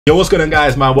Yo, what's going on,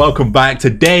 guys, man? Welcome back.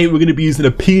 Today we're going to be using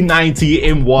a P90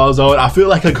 in Warzone. I feel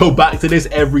like I go back to this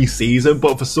every season,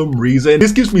 but for some reason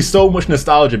this gives me so much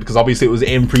nostalgia because obviously it was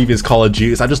in previous Call of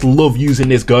Duty. I just love using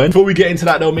this gun. Before we get into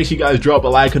that though, make sure you guys drop a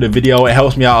like on the video. It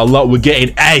helps me out a lot. We're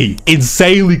getting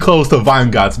insanely close to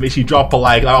Vanguard, so make sure you drop a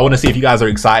like. I want to see if you guys are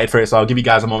excited for it, so I'll give you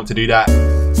guys a moment to do that.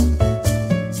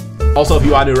 Also, if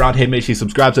you are new around here, make sure you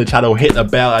subscribe to the channel, hit the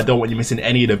bell. I don't want you missing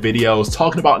any of the videos.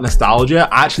 Talking about nostalgia,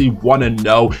 I actually want to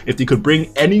know if they could bring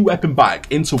any weapon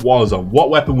back into Warzone. What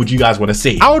weapon would you guys want to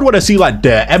see? I would want to see like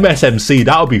the MSMC.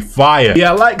 That would be fire.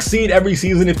 Yeah, I like seeing every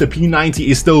season if the P90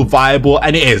 is still viable,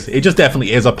 and it is. It just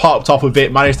definitely is. I popped off of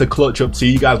it, managed to clutch up too.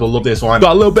 You guys will love this one.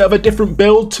 Got a little bit of a different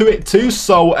build to it too,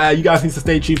 so you guys need to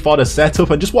stay tuned for the setup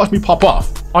and just watch me pop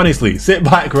off. Honestly, sit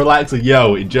back, relax, and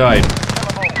yo, enjoy.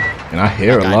 And I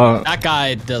hear a lot. That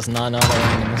guy does not know how to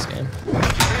win in this game.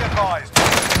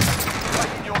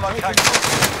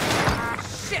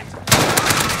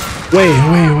 Wait.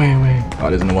 Oh,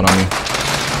 there's no one on me.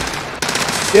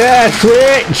 Yeah,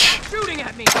 Twitch! Shooting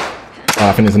at me. Oh,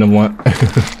 I think there's another one.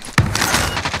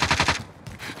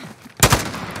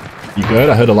 You good?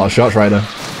 I heard a lot of shots right there.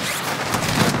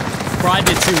 Bro, I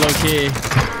did too low key.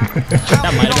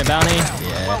 That might have been bounty.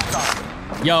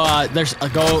 Yeah. Yo, there's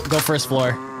go first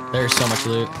floor. There's so much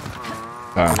loot.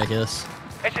 Ridiculous.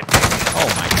 Oh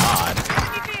my god.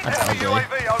 That's ugly.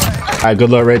 Alright, good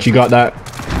luck, Rich. You got that.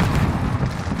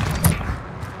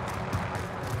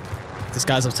 This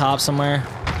guy's up top somewhere.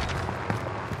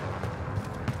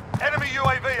 Enemy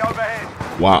UAV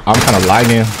overhead. Wow, I'm kind of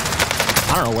lagging.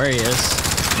 I don't know where he is.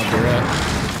 I'll be real.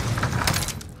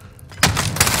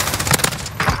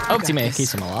 Oh, teammate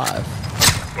keeps him alive.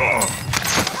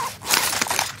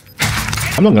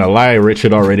 I'm not gonna lie,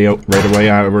 Richard already right away.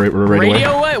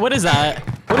 Radio away? What is that?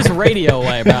 What is radio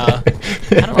away, bro? I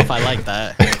don't know if I like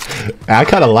that. I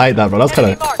kind of like that, bro. That's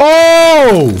kind of.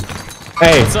 Oh!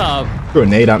 Hey, what's up? Threw a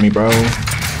nade at me, bro.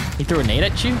 He threw a nade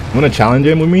at you? You wanna challenge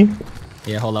him with me?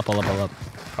 Yeah, hold up. Oh.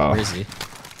 Where is he?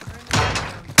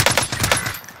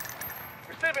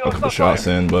 A couple shots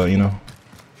in, but you know.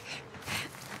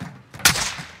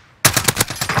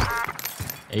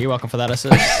 Yeah, you're welcome for that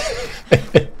assist.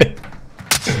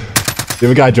 The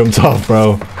other guy jumped off,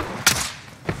 bro.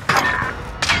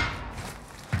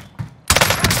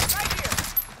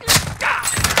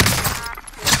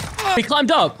 He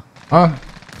climbed up. Huh?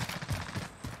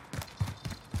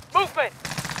 Movement.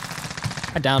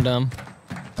 I downed him.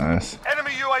 Nice. Enemy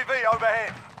UAV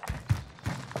overhead.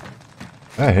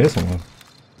 I hit someone.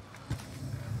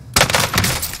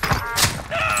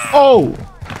 Oh!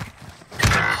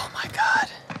 Oh my god.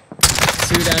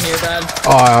 Two down here, Brad.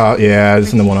 Oh, yeah,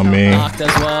 there's no one on me. Knocked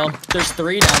as well. There's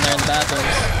three down there in the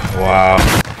bathrooms. Wow.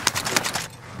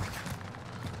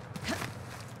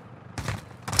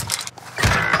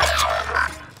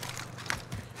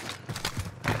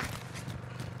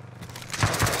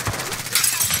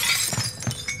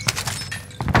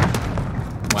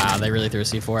 Wow, they really threw a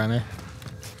C4 at me.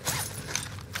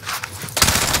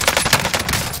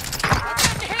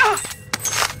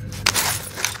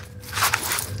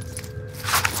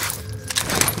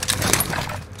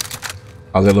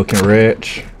 How's it looking,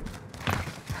 Rich?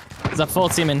 There's a full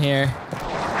team in here.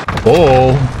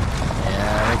 Oh.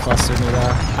 Yeah, they clustered me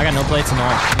though. I got no plates and no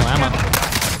ammo.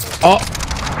 Oh.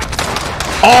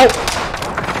 Oh.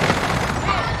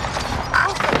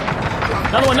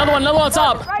 Another one on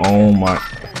top. Oh my.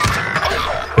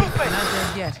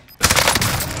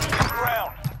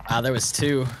 Wow, there was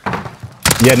two.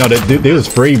 Yeah, no, they was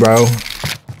free, bro.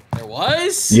 There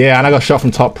was? Yeah, and I got shot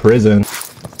from top prison.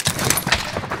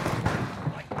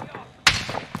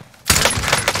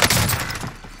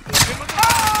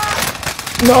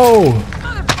 No!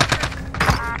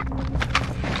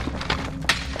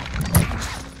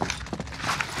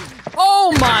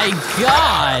 Oh my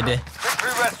god!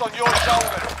 Victory rests on your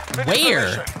shoulders.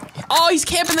 Where? Oh, he's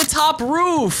camping the top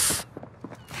roof!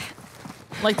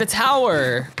 Like the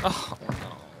tower. Oh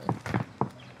no.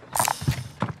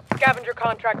 Scavenger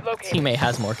contract located. Teammate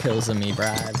has more kills than me,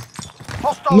 Brad.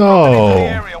 Hostile No. dropping into the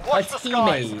area. A Watch the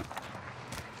skies. teammate.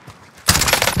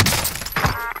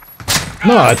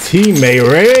 No, a teammate,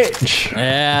 Rich.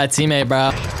 Yeah, teammate,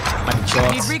 bro.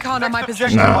 Need recon on my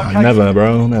position. Nah, never,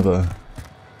 bro, never.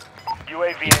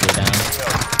 UAV Go down.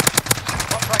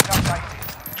 contract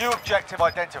updated. New objective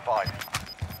identified.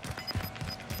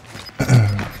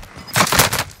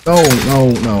 No.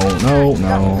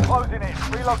 Closing in.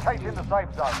 Relocating the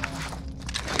safe zone.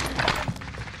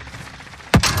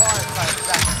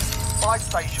 Fire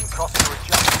station cost to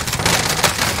adjust.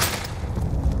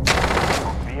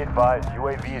 Be advised,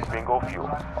 UAV is bingo fuel.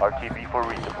 RTB for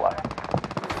resupply.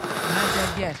 Not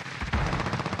dead yet.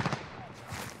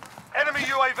 Enemy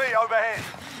UAV overhead.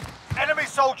 Enemy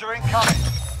soldier incoming.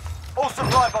 All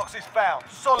supply boxes found.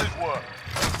 Solid work.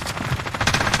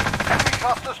 Enemy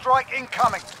cluster strike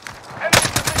incoming. Enemy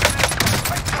position is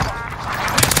take cover.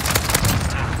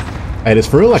 Hey, there's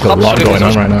for real like a lot going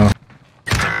on right now.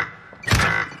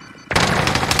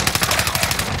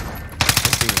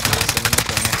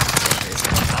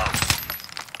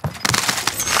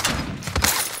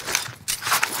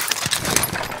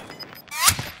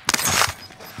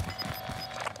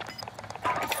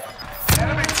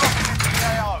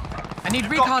 I need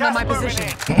recon on my position.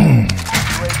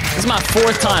 This is my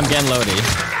 4th time getting loaded.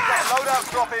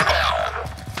 Loadout drop in.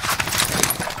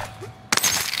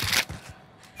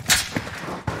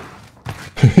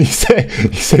 you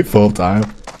say full time.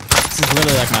 This is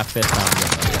literally like my 5th time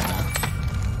getting loaded right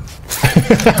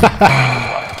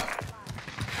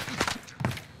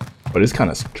now. But it's kind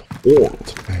of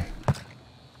old.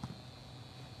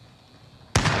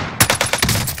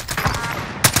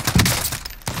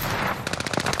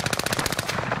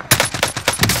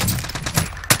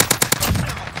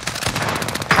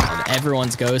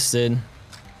 Everyone's ghosted.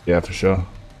 Yeah, for sure.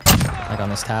 Like on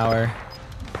this tower.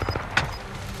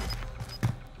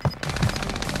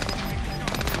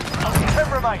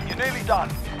 10 remain. You're nearly done.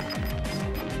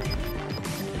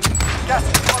 Gas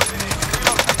is closing in.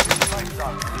 Relocating to the safe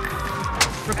zone.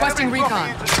 Requesting Enemy recon.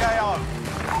 dropping into the AO.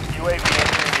 UAV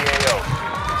entering the AO.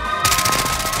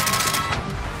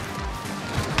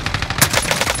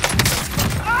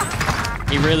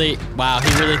 He really, wow, he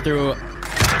really threw.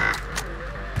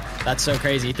 That's so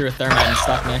crazy. He threw a thermite and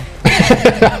stuck me.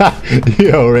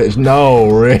 Yo, Rich. No,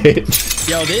 Rich.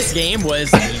 Yo, this game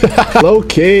was low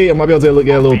key. I might be able to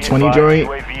get a little 20 joint.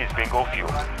 UAV is bingo fuel.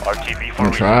 RTB for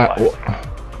I'm try.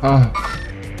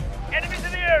 Enemies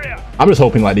in the area. I'm just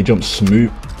hoping like they jump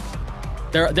smooth.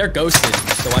 they're ghosted,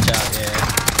 so watch out.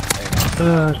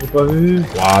 Yeah.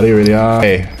 Wow, they really are.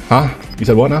 Hey, huh? You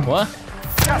said what now? What?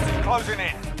 Gas is closing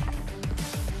in.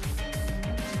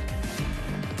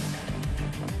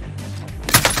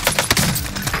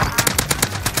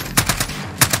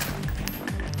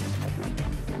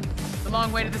 It's a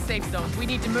long way to the safe zone. We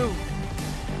need to move.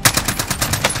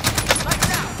 Lights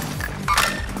out.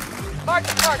 Mark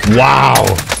the target. Wow.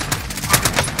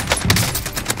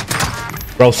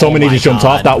 Bro, so many just jumped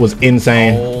off. That was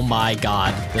insane. Oh my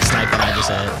god, the sniper I just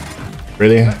hit.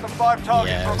 Really? Less than 5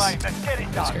 targets Yes. remain. Let's get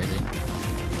it That's done. crazy.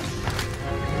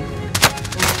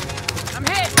 I'm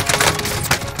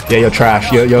hit. Yeah, you're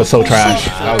trash. You're so trash.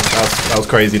 That was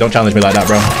crazy. Don't challenge me like that,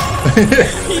 bro.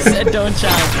 He said don't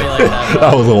challenge me like that, bro.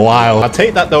 That was wild. I'll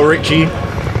take that though, Richie.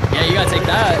 Yeah, you gotta take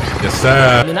that. Yes,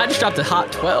 sir. And then I just dropped a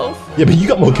hot 12. Yeah, but you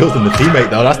got more kills than the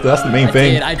teammate though. That's the main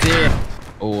thing. I did.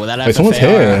 Oh, that Wait, someone's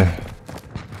here.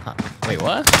 Huh. Wait,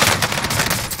 what?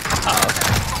 Oh,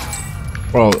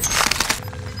 okay. Bro,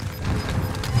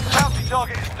 Bounty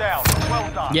target is down.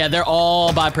 Well done. Yeah, they're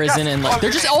all by prison and like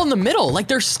they're just all in the middle. Like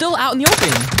they're still out in the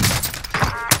open.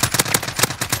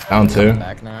 down two.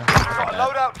 Back now. Got a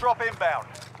loadout drop inbound.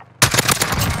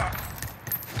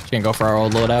 Just gonna go for our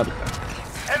old loadout.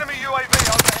 Enemy UAV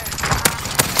overhead.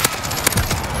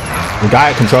 We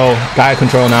got control. Got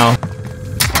control now.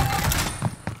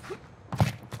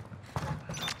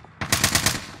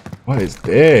 What is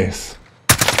this?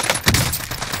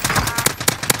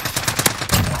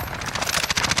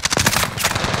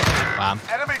 Wow.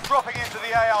 Enemy dropping into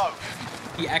the AO.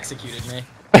 He executed me.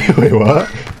 Wait, what?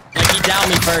 Like he downed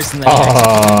me first and then.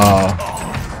 Oh,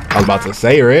 I was about to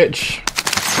say, Rich.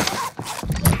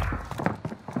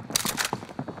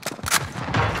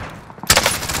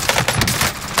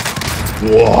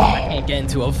 Whoa. I can't get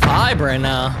into a vibe right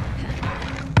now.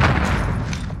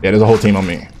 Yeah, there's a whole team on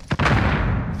me.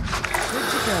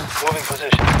 Moving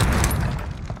position.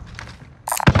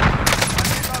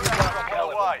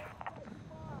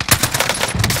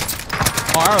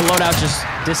 Oh, our loadout just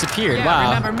disappeared. Yeah,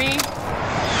 Wow. remember me?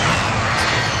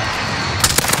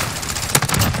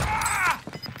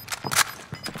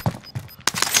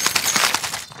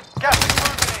 Gas is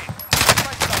moving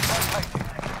in.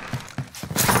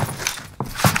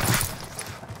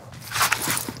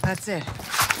 That's it.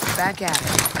 Back at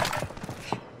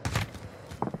it.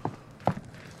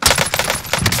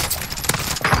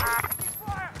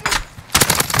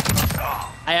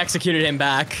 I executed him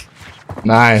back.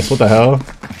 Nice. What the hell?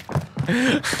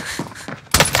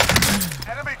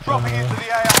 Enemy dropping into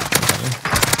the AO.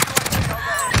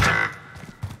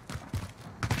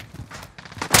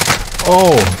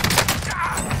 Oh.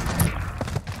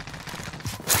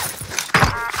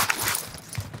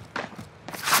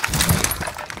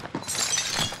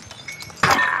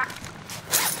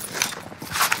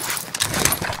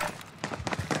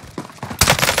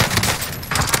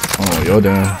 you're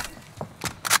doing.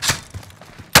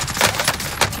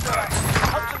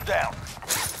 Hunt them down.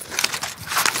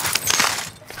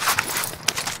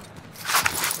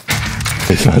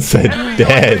 This man said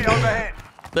dead. Overhead.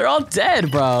 They're all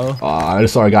dead, bro. I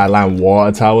just saw a guy land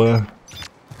water tower.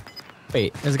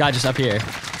 Wait, there's a guy just up here.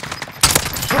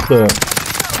 What the?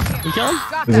 You kill him?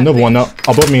 There's another one up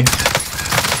above me.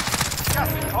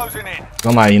 Gas is closing in.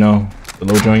 Don't lie, you know, the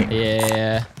low joint.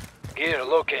 Yeah. Gear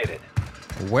located.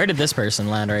 Where did this person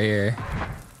land right here?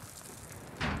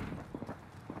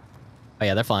 Oh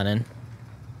yeah, they're flying in.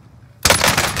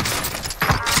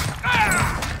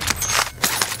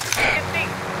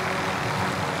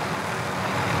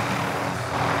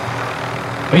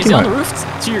 Wait, is he on the roof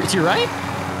to your right?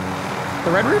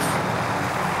 The red roof?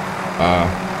 I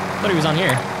thought he was on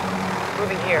here.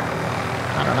 Moving here.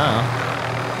 I don't know.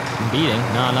 Beating?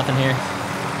 No, nothing here.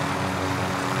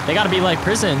 They gotta be like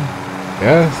prison.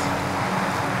 Yes.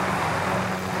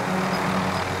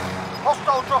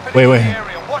 Hostile dropping Wait. into the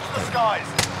area. Watch the skies.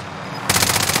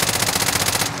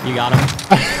 You got him.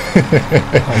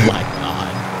 Oh my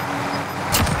god.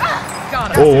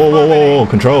 Got him. Whoa.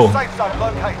 Control. Safe zone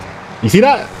located. You see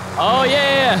that? Oh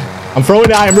yeah. I'm throwing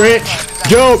it. I'm rich.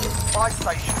 Jump. Buy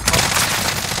station.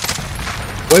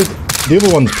 Where's the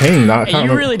other one's ping? I can't Hey, you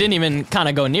remember. really didn't even kind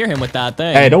of go near him with that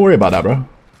thing. Hey, don't worry about that, bro.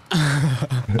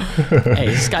 Hey,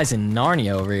 this guy's in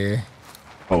Narnia over here.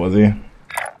 What was he? I'm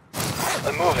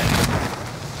moving.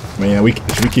 Man,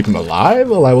 should we keep him alive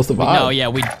or like what's the vibe? No, yeah,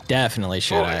 we definitely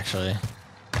should actually.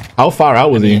 How far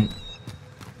out was he?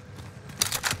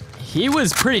 He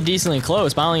was pretty decently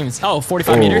close, but I don't even. Oh,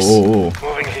 45 meters.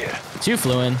 Moving here. 2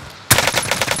 flew in.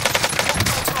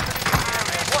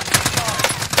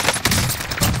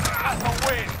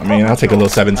 I mean, I'll take a little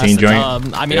 17 joint.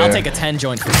 I mean, I'll take a 10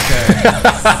 joint for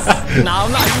sure. No,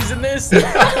 I'm not using this.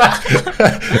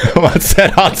 I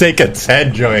said I'll take a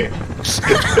 10 joint.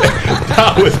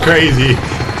 That was crazy.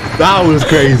 That was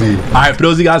crazy. All right, for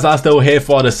those of you guys that are still here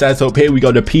for the setup, here we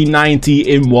got the P90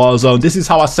 in Warzone. This is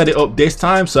how I set it up this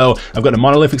time. So I've got the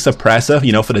monolithic suppressor,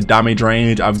 you know, for the damage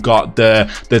range. I've got the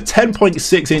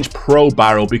 10.6-inch pro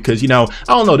barrel because, you know,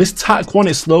 I don't know, this tac one,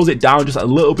 it slows it down just a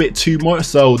little bit too much.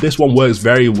 So this one works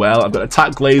very well. I've got a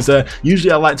tac laser.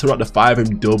 Usually I like to rock the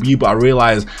 5MW, but I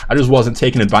realized I just wasn't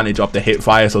taking advantage of the hip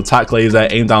fire. So tac laser,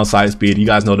 aim down sight speed. You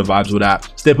guys know the vibes with that.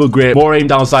 Stipple grip, more aim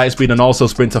down sight speed, and also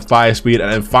sprint to fire speed.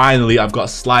 And then finally, I've got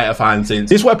sleight of hand since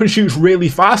this weapon shoots really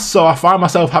fast, so I find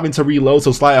myself having to reload,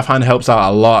 so sleight of hand helps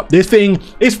out a lot. This thing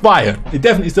is fire. It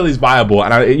definitely still is viable,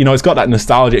 and you know, it's got that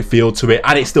nostalgic feel to it,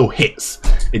 and it still hits.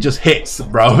 It just hits,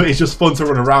 bro. It's just fun to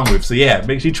run around with. So yeah,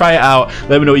 make sure you try it out.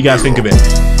 Let me know what you guys think of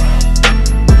it.